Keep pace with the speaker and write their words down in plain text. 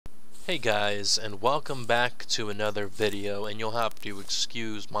Hey guys, and welcome back to another video, and you'll have to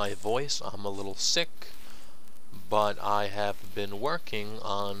excuse my voice. I'm a little sick, but I have been working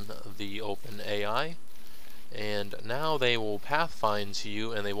on the OpenAI, and now they will pathfind to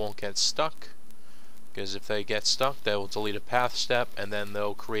you and they won't get stuck, because if they get stuck they will delete a path step and then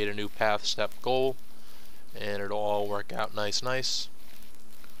they'll create a new path step goal and it'll all work out nice.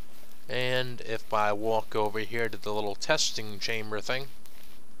 And if I walk over here to the little testing chamber thing,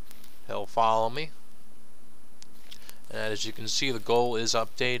 he'll follow me, and as you can see the goal is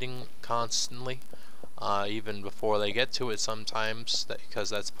updating constantly, even before they get to it sometimes, because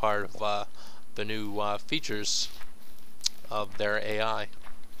that's part of the new features of their AI.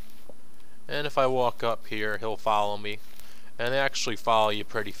 And if I walk up here, he'll follow me, and they actually follow you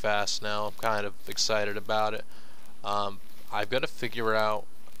pretty fast now. I'm kind of excited about it. I've got to figure out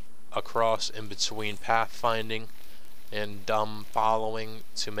a cross in between pathfinding and dumb following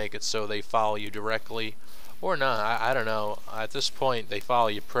to make it so they follow you directly, or not. I don't know. At this point they follow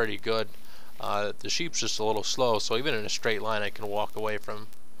you pretty good. The sheep's just a little slow, so even in a straight line I can walk away from him.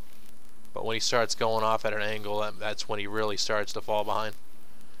 But when he starts going off at an angle, that's when he really starts to fall behind.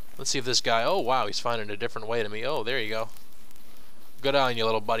 Let's see if this guy, oh wow, he's finding a different way to me. Oh, there you go. Good on you,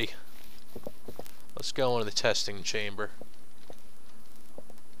 little buddy. Let's go into the testing chamber.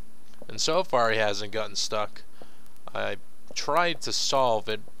 And so far he hasn't gotten stuck. I tried to solve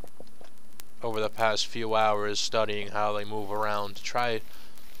it over the past few hours, studying how they move around to try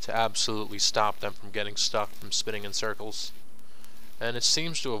to absolutely stop them from getting stuck, from spinning in circles. And it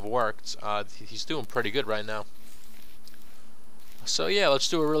seems to have worked. He's doing pretty good right now. So yeah, let's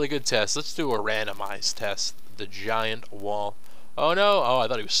do a really good test. Let's do a randomized test. The giant wall. Oh no! Oh, I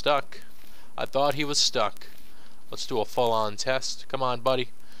thought he was stuck. I thought he was stuck. Let's do a full-on test. Come on, buddy.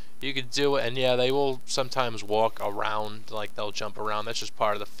 You can do it. And yeah, they will sometimes walk around, like they'll jump around. That's just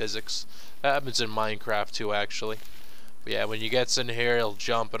part of the physics. That happens in Minecraft too, actually. But yeah, when you gets in here, he'll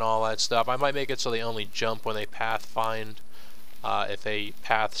jump and all that stuff. I might make it so they only jump when they pathfind, if a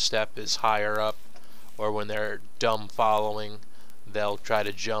path step is higher up, or when they're dumb following, they'll try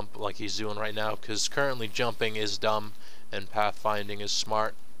to jump like he's doing right now, because currently jumping is dumb and pathfinding is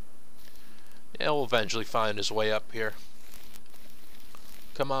smart. Yeah, he'll eventually find his way up here.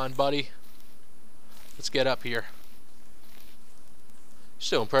 Come on, buddy. Let's get up here. He's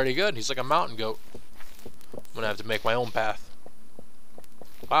doing pretty good. He's like a mountain goat. I'm gonna have to make my own path.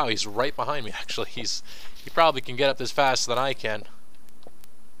 Wow, he's right behind me actually. He probably can get up this fast than I can.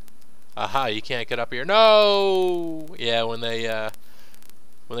 Aha, you can't get up here. No! Yeah, when they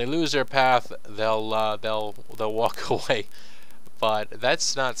lose their path, they'll walk away. But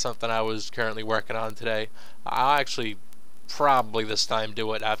that's not something I was currently working on today. I'll actually probably this time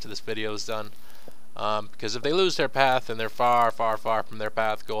do it after this video is done, because if they lose their path and they're far from their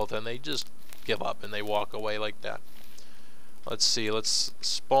path goal, then they just give up and they walk away like that. Let's see, let's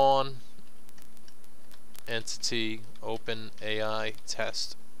spawn entity OpenAI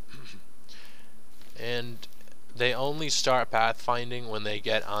test. And they only start pathfinding when they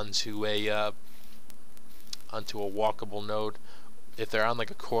get onto a walkable node. If they're on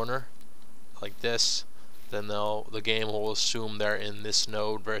like a corner like this, then the game will assume they're in this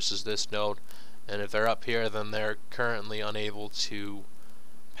node versus this node, and if they're up here, then they're currently unable to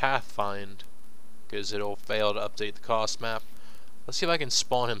pathfind because it'll fail to update the cost map. Let's see if I can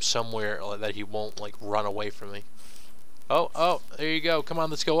spawn him somewhere that he won't like run away from me. Oh, there you go. Come on,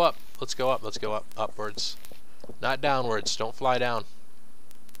 let's go up. Let's go up. Let's go up. Upwards, not downwards. Don't fly down.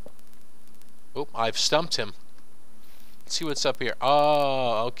 Oop, I've stumped him. Let's see what's up here.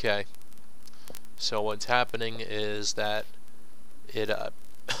 Oh, okay. So what's happening is that it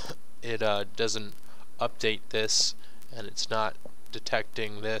doesn't update this, and it's not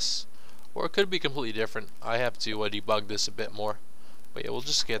detecting this, or it could be completely different. I have to debug this a bit more, but yeah, we'll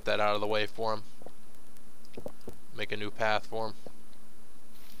just get that out of the way for him. Make a new path for him.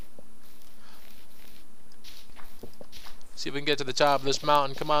 See if we can get to the top of this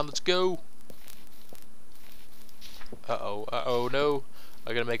mountain. Come on, let's go. Uh-oh, no.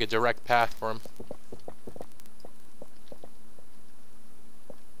 I gotta make a direct path for him.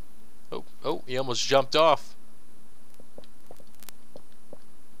 Oh, he almost jumped off.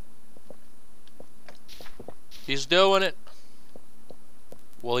 He's doing it.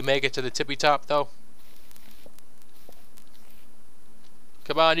 Will he make it to the tippy top though?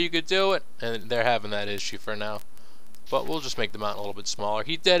 Come on, you could do it. And they're having that issue for now. But we'll just make the mountain a little bit smaller.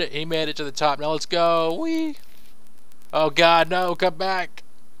 He did it. He made it to the top. Now let's go. Whee! Oh God, no! Come back.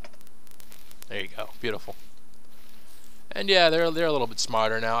 There you go. Beautiful. And yeah, they're a little bit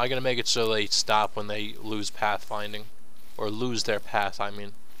smarter now. I'm gonna make it so they stop when they lose pathfinding, or lose their path. I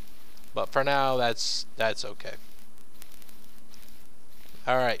mean, But for now, that's okay.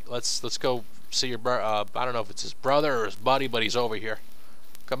 All right, let's go see your I don't know if it's his brother or his buddy, but he's over here.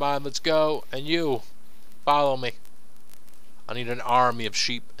 Come on, let's go. And you, follow me. I need an army of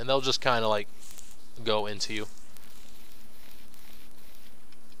sheep, and they'll just kind of like go into you.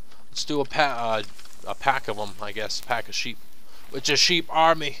 Let's do a pack of them, I guess. A pack of sheep. It's a sheep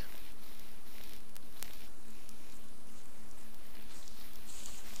army.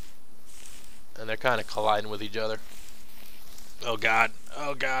 And they're kind of colliding with each other. Oh god.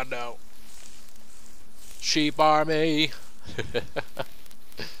 Oh god, no. Sheep army.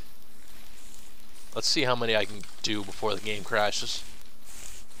 Let's see how many I can do before the game crashes.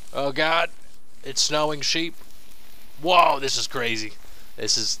 Oh god. It's snowing sheep. Whoa, this is crazy.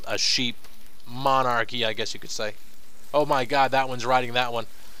 This is a sheep monarchy, I guess you could say. Oh my god, that one's riding that one.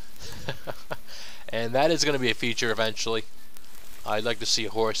 And that is going to be a feature eventually. I'd like to see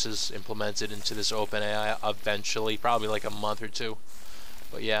horses implemented into this OpenAI eventually, probably like a month or two.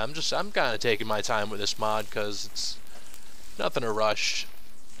 But yeah, I'm kind of taking my time with this mod because it's nothing to rush.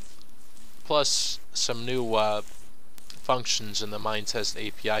 Plus, some new functions in the Minetest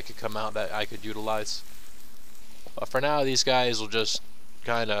API could come out that I could utilize. But for now, these guys will just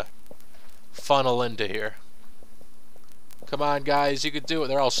kind of funnel into here. Come on, guys, you could do it.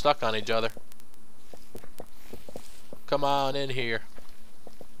 They're all stuck on each other. Come on in here.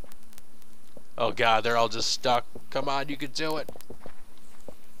 Oh god, they're all just stuck. Come on, you could do it.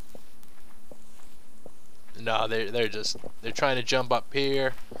 No, they're trying to jump up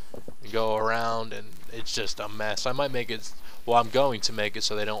here and go around, and it's just a mess. I might make it, well, I'm going to make it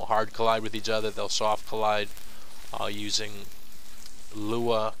so they don't hard collide with each other. They'll soft collide using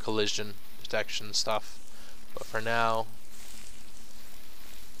Lua collision detection stuff. But for now,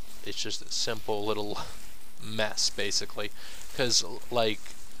 it's just a simple little mess, basically. Because like,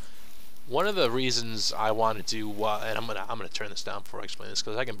 one of the reasons I want to do and I'm gonna turn this down before I explain this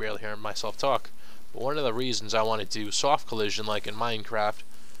because I can barely hear myself talk. But one of the reasons I want to do soft collision like in Minecraft,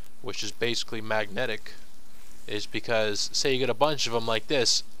 which is basically magnetic, is because say you get a bunch of them like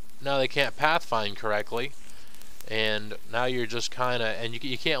this, now they can't pathfind correctly, and now you're just kind of, and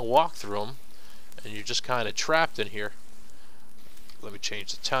you can't walk through them, and you're just kind of trapped in here. Let me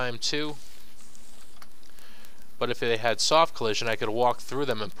change the time too. But if they had soft collision, I could walk through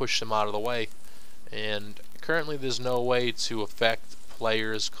them and push them out of the way. And currently there's no way to affect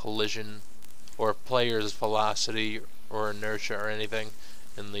players' collision or players' velocity or inertia or anything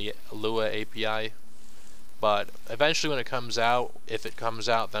in the Lua API. But eventually when it comes out, if it comes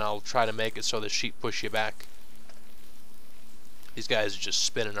out, then I'll try to make it so the sheep push you back. These guys are just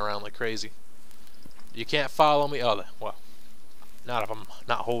spinning around like crazy. You can't follow me. Oh, well, not if I'm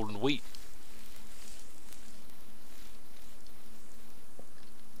not holding wheat.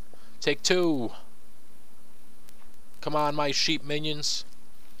 Take two. Come on, my sheep minions.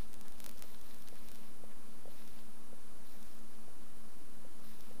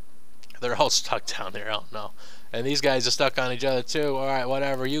 They're all stuck down there. I don't know. And these guys are stuck on each other too. Alright,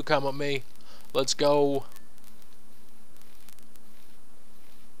 whatever. You come with me. Let's go.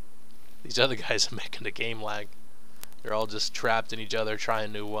 These other guys are making the game lag. They're all just trapped in each other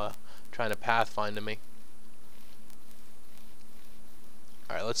trying to pathfind to me.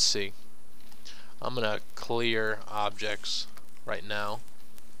 Alright, let's see. I'm gonna clear objects right now.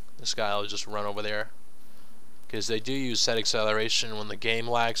 This guy will just run over there. Because they do use set acceleration when the game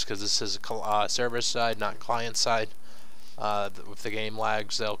lags, because this is server side, not client side. If the game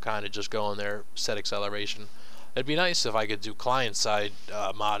lags, they'll kind of just go in their set acceleration. It'd be nice if I could do client side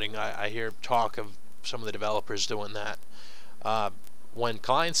modding. I hear talk of some of the developers doing that. When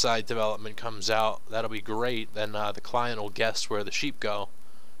client side development comes out, that'll be great. Then the client will guess where the sheep go,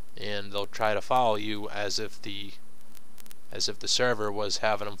 and they'll try to follow you as if the server was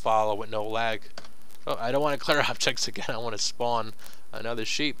having them follow with no lag. Oh, I don't want to clear objects again. I want to spawn another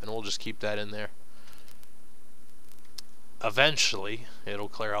sheep, and we'll just keep that in there. Eventually, it'll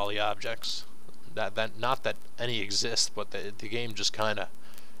clear all the objects. Not that any exist, but the game just kind of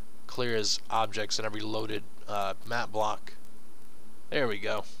clears objects in every loaded map block. There we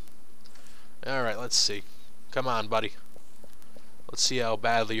go. Alright, let's see. Come on, buddy. Let's see how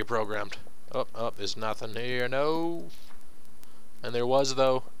badly you're programmed. Oh, there's nothing here. No. And there was,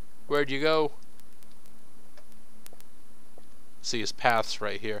 though. Where'd you go? See his paths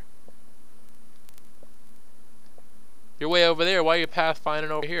right here. You're way over there. Why are you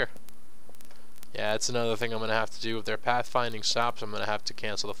pathfinding over here? Yeah, that's another thing I'm going to have to do. If their pathfinding stops, I'm going to have to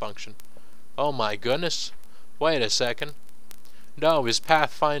cancel the function. Oh my goodness. Wait a second. No, his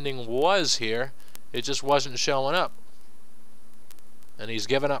pathfinding was here. It just wasn't showing up. And he's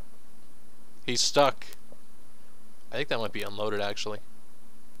given up. He's stuck. I think that might be unloaded actually.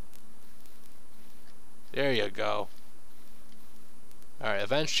 There you go. Alright,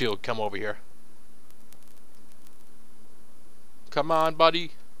 eventually he'll come over here. Come on,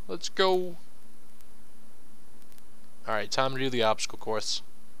 buddy. Let's go. Alright, time to do the obstacle course.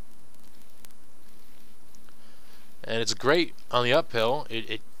 And it's great on the uphill.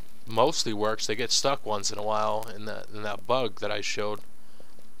 It mostly works. They get stuck once in a while in that bug that I showed.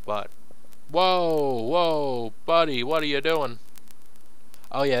 But whoa, buddy, what are you doing?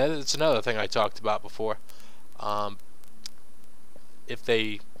 Oh yeah, that's another thing I talked about before. If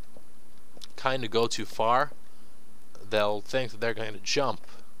they kind of go too far, they'll think that they're going to jump,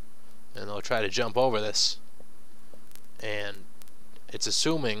 and they'll try to jump over this. And it's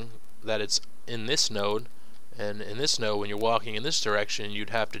assuming that it's in this node, and in this node, when you're walking in this direction, you'd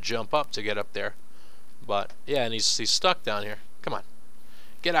have to jump up to get up there. But yeah, and he's stuck down here. Come on,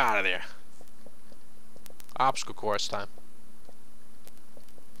 get out of there. Obstacle course time.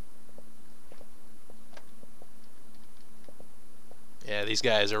 Yeah, these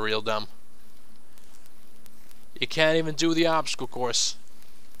guys are real dumb. You can't even do the obstacle course.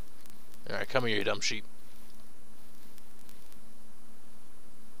 Alright, come here, you dumb sheep.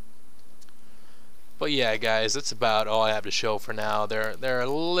 But yeah, guys, that's about all I have to show for now. They're a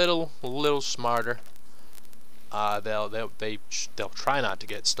little smarter. They'll try not to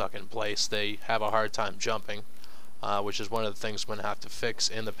get stuck in place. They have a hard time jumping, which is one of the things I'm going to have to fix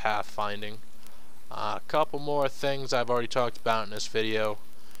in the pathfinding. A couple more things I've already talked about in this video,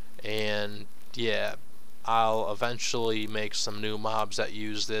 and yeah, I'll eventually make some new mobs that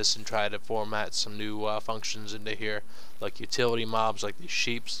use this and try to format some new functions into here, like utility mobs like these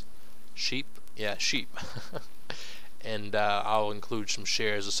sheep. And I'll include some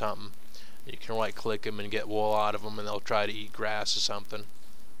shares or something. You can right click them and get wool out of them, and they'll try to eat grass or something.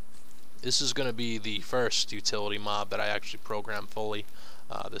 This is going to be the first utility mob that I actually program fully,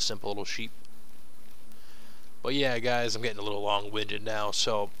 the simple little sheep. But yeah, guys, I'm getting a little long-winded now,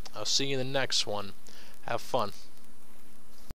 so I'll see you in the next one. Have fun.